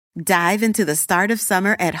Dive into the start of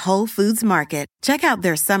summer at Whole Foods Market. Check out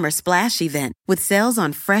their Summer Splash event with sales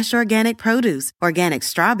on fresh organic produce, organic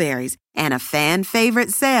strawberries, and a fan-favorite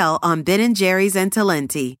sale on Ben & Jerry's and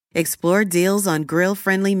Talenti. Explore deals on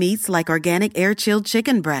grill-friendly meats like organic air-chilled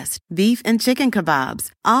chicken breast, beef, and chicken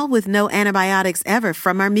kebabs, all with no antibiotics ever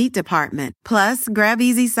from our meat department. Plus, grab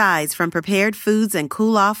easy sides from prepared foods and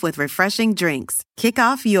cool off with refreshing drinks. Kick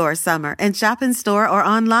off your summer and shop in store or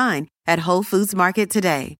online at Whole Foods Market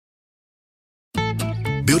today.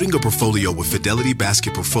 Building a portfolio with Fidelity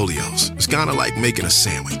Basket Portfolios is kind of like making a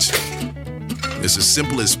sandwich. It's as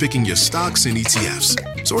simple as picking your stocks and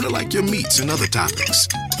ETFs, sort of like your meats and other topics,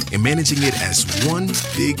 and managing it as one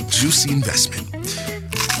big, juicy investment.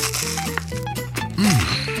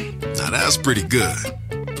 Now that's pretty good.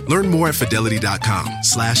 Learn more at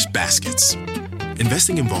Fidelity.com/baskets.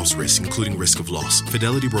 Investing involves risk, including risk of loss.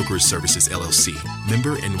 Fidelity Brokerage Services, LLC.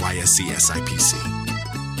 Member NYSE SIPC.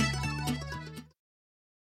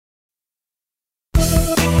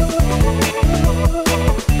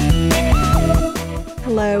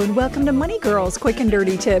 Hello and welcome to Money Girls, quick and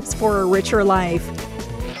dirty tips for a richer life.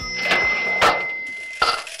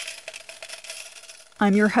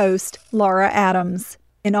 I'm your host, Laura Adams.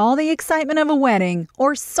 In all the excitement of a wedding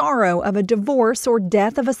or sorrow of a divorce or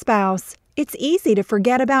death of a spouse, it's easy to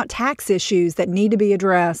forget about tax issues that need to be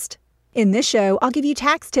addressed. In this show, I'll give you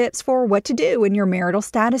tax tips for what to do when your marital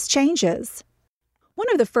status changes. One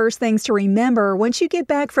of the first things to remember once you get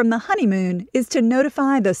back from the honeymoon is to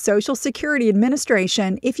notify the Social Security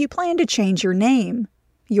Administration if you plan to change your name.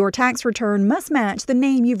 Your tax return must match the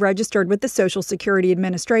name you've registered with the Social Security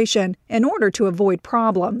Administration in order to avoid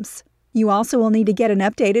problems. You also will need to get an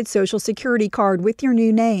updated Social Security card with your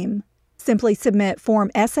new name. Simply submit Form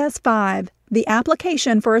SS5, the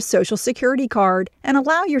application for a Social Security card, and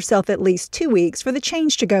allow yourself at least 2 weeks for the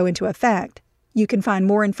change to go into effect. You can find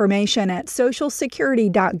more information at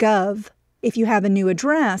socialsecurity.gov. If you have a new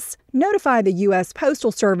address, notify the U.S.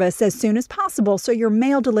 Postal Service as soon as possible so your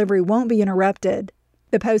mail delivery won't be interrupted.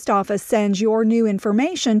 The post office sends your new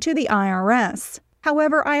information to the IRS.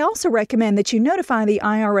 However, I also recommend that you notify the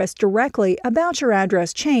IRS directly about your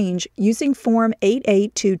address change using Form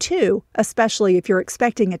 8822, especially if you're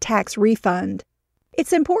expecting a tax refund.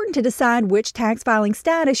 It's important to decide which tax filing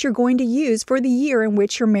status you're going to use for the year in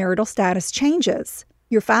which your marital status changes.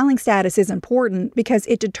 Your filing status is important because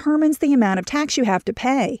it determines the amount of tax you have to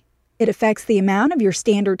pay. It affects the amount of your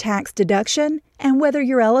standard tax deduction and whether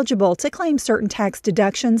you're eligible to claim certain tax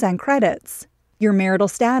deductions and credits. Your marital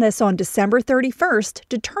status on December 31st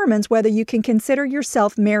determines whether you can consider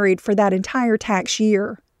yourself married for that entire tax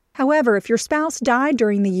year. However, if your spouse died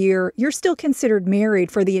during the year, you're still considered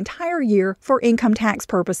married for the entire year for income tax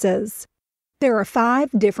purposes. There are 5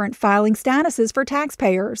 different filing statuses for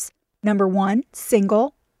taxpayers. Number 1,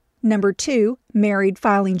 single. Number 2, married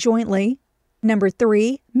filing jointly. Number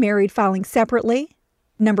 3, married filing separately.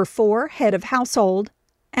 Number 4, head of household.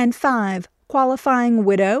 And 5, qualifying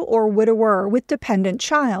widow or widower with dependent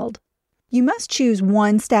child. You must choose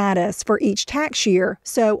one status for each tax year,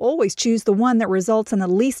 so always choose the one that results in the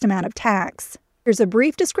least amount of tax. Here's a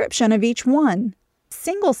brief description of each one.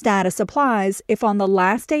 Single status applies if on the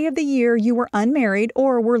last day of the year you were unmarried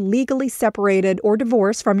or were legally separated or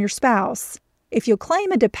divorced from your spouse. If you'll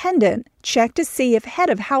claim a dependent, check to see if head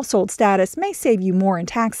of household status may save you more in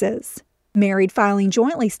taxes. Married filing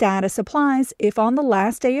jointly status applies if on the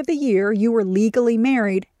last day of the year you were legally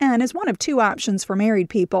married and is one of 2 options for married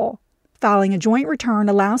people. Filing a joint return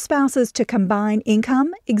allows spouses to combine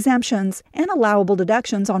income, exemptions, and allowable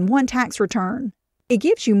deductions on one tax return. It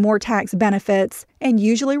gives you more tax benefits and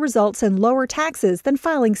usually results in lower taxes than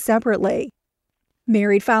filing separately.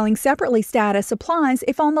 Married filing separately status applies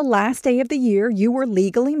if on the last day of the year you were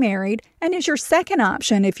legally married and is your second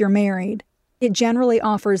option if you're married. It generally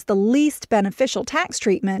offers the least beneficial tax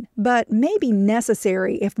treatment, but may be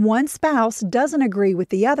necessary if one spouse doesn't agree with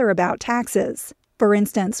the other about taxes. For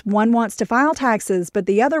instance, one wants to file taxes, but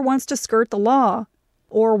the other wants to skirt the law.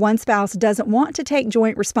 Or one spouse doesn't want to take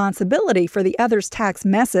joint responsibility for the other's tax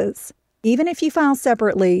messes. Even if you file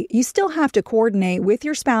separately, you still have to coordinate with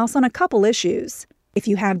your spouse on a couple issues. If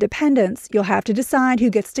you have dependents, you'll have to decide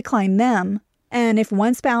who gets to claim them. And if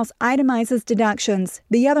one spouse itemizes deductions,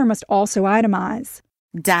 the other must also itemize.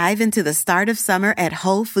 Dive into the start of summer at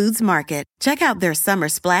Whole Foods Market. Check out their Summer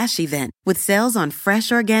Splash event with sales on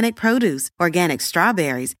fresh organic produce, organic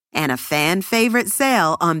strawberries, and a fan-favorite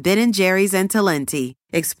sale on Ben & Jerry's and Talenti.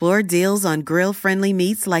 Explore deals on grill-friendly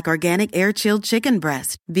meats like organic air-chilled chicken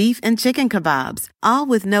breast, beef and chicken kebabs, all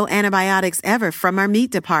with no antibiotics ever from our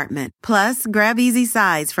meat department. Plus, grab easy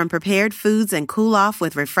sides from prepared foods and cool off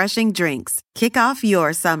with refreshing drinks. Kick off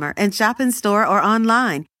your summer and shop in store or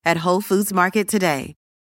online at Whole Foods Market today.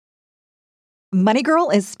 Money Girl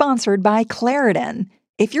is sponsored by Claritin.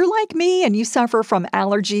 If you're like me and you suffer from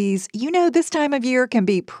allergies, you know this time of year can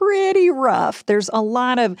be pretty rough. There's a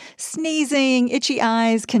lot of sneezing, itchy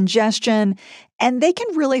eyes, congestion, and they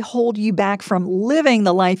can really hold you back from living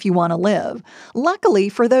the life you want to live. Luckily,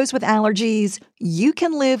 for those with allergies, you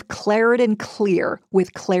can live Claritin Clear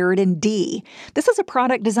with Claritin D. This is a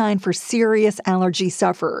product designed for serious allergy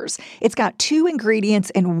sufferers. It's got 2 ingredients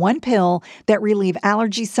in one pill that relieve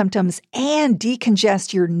allergy symptoms and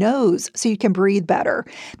decongest your nose so you can breathe better.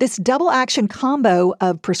 This double-action combo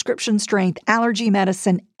of prescription-strength allergy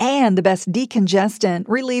medicine and the best decongestant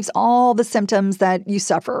relieves all the symptoms that you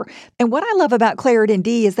suffer. And what I love about Claritin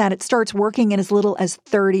D is that it starts working in as little as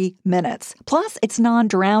 30 minutes. Plus, it's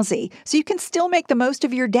non-drowsy, so you can still make the most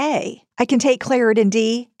of your day. I can take Claritin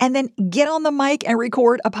D and then get on the mic and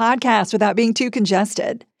record a podcast without being too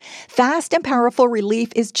congested. Fast and powerful relief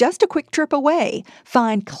is just a quick trip away.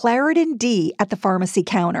 Find Claritin D at the pharmacy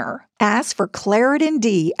counter. Ask for Claritin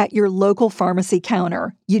D at your local pharmacy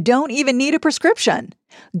counter. You don't even need a prescription.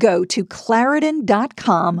 Go to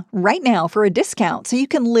Claritin.com right now for a discount so you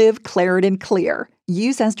can live Claritin Clear.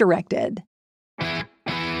 Use as directed.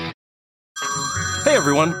 Hey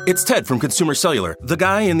everyone, it's Ted from Consumer Cellular, the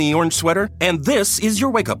guy in the orange sweater, and this is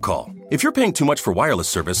your wake-up call. If you're paying too much for wireless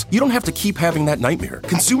service, you don't have to keep having that nightmare.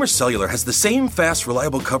 Consumer Cellular has the same fast,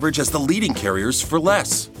 reliable coverage as the leading carriers for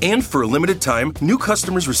less. And for a limited time, new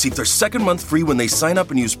customers receive their second month free when they sign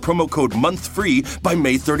up and use promo code MONTHFREE by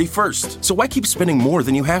May 31st. So why keep spending more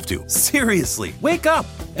than you have to? Seriously, wake up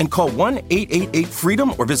and call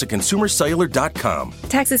 1-888-FREEDOM or visit consumercellular.com.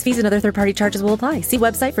 Taxes, fees, and other third-party charges will apply. See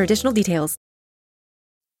website for additional details.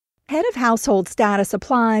 Head of household status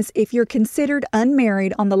applies if you're considered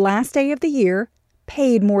unmarried on the last day of the year,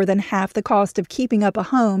 paid more than half the cost of keeping up a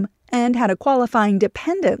home, and had a qualifying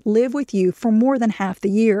dependent live with you for more than half the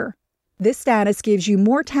year. This status gives you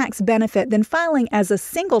more tax benefit than filing as a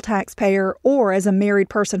single taxpayer or as a married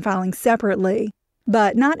person filing separately.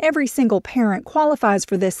 But not every single parent qualifies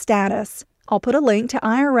for this status. I'll put a link to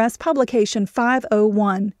IRS Publication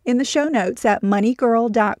 501 in the show notes at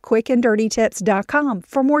moneygirl.quickanddirtytips.com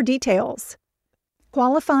for more details.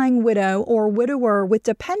 Qualifying widow or widower with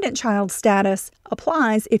dependent child status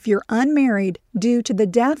applies if you're unmarried due to the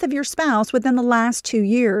death of your spouse within the last 2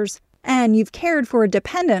 years and you've cared for a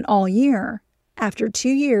dependent all year. After 2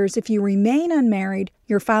 years, if you remain unmarried,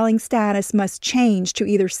 your filing status must change to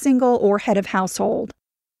either single or head of household.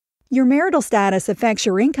 Your marital status affects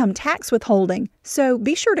your income tax withholding, so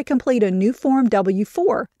be sure to complete a new Form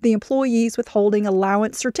W-4, the Employees Withholding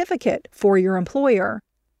Allowance Certificate, for your employer.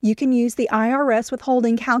 You can use the IRS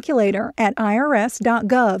withholding calculator at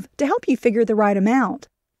irs.gov to help you figure the right amount.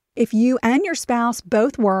 If you and your spouse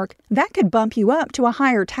both work, that could bump you up to a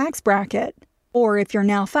higher tax bracket. Or if you're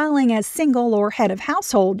now filing as single or head of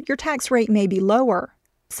household, your tax rate may be lower.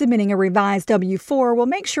 Submitting a revised W-4 will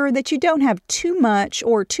make sure that you don't have too much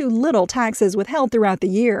or too little taxes withheld throughout the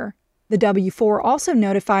year. The W-4 also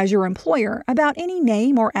notifies your employer about any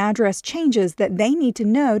name or address changes that they need to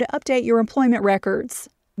know to update your employment records.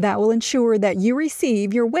 That will ensure that you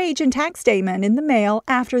receive your wage and tax statement in the mail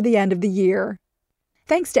after the end of the year.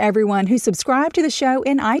 Thanks to everyone who subscribed to the show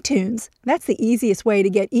in iTunes. That's the easiest way to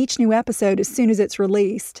get each new episode as soon as it's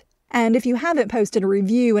released. And if you haven't posted a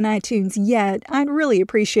review in iTunes yet, I'd really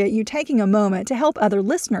appreciate you taking a moment to help other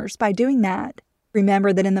listeners by doing that.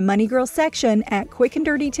 Remember that in the Money Girl section at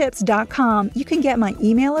quickanddirtytips.com, you can get my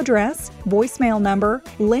email address, voicemail number,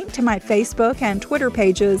 link to my Facebook and Twitter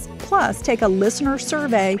pages, plus take a listener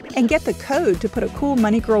survey and get the code to put a cool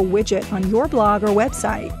Money Girl widget on your blog or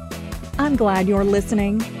website. I'm glad you're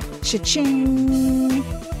listening. Cha-ching!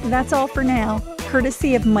 That's all for now.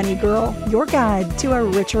 Courtesy of Money Girl, your guide to a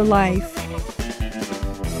richer life.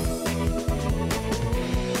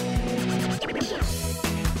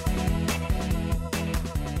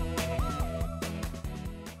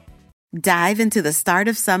 Dive into the start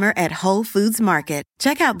of summer at Whole Foods Market.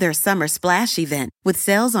 Check out their Summer Splash event with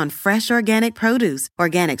sales on fresh organic produce,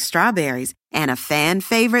 organic strawberries, and a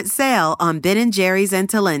fan-favorite sale on Ben & Jerry's and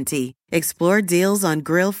Talenti. Explore deals on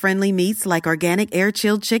grill-friendly meats like organic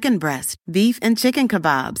air-chilled chicken breast, beef and chicken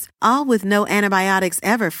kebabs, all with no antibiotics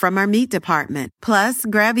ever from our meat department. Plus,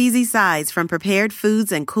 grab easy sides from prepared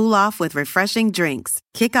foods and cool off with refreshing drinks.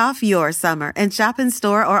 Kick off your summer and shop in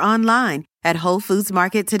store or online at Whole Foods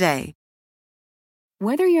Market today.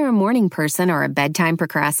 Whether you're a morning person or a bedtime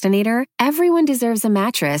procrastinator, everyone deserves a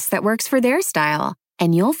mattress that works for their style.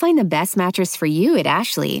 And you'll find the best mattress for you at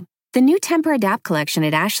Ashley. The new Tempur-Adapt collection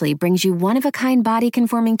at Ashley brings you one-of-a-kind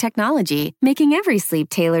body-conforming technology, making every sleep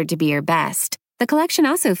tailored to be your best. The collection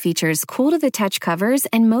also features cool-to-the-touch covers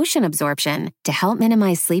and motion absorption to help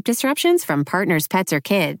minimize sleep disruptions from partners, pets, or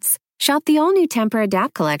kids. Shop the all-new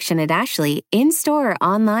Tempur-Adapt collection at Ashley, in-store or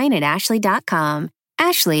online at ashley.com.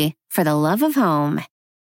 Ashley, for the love of home.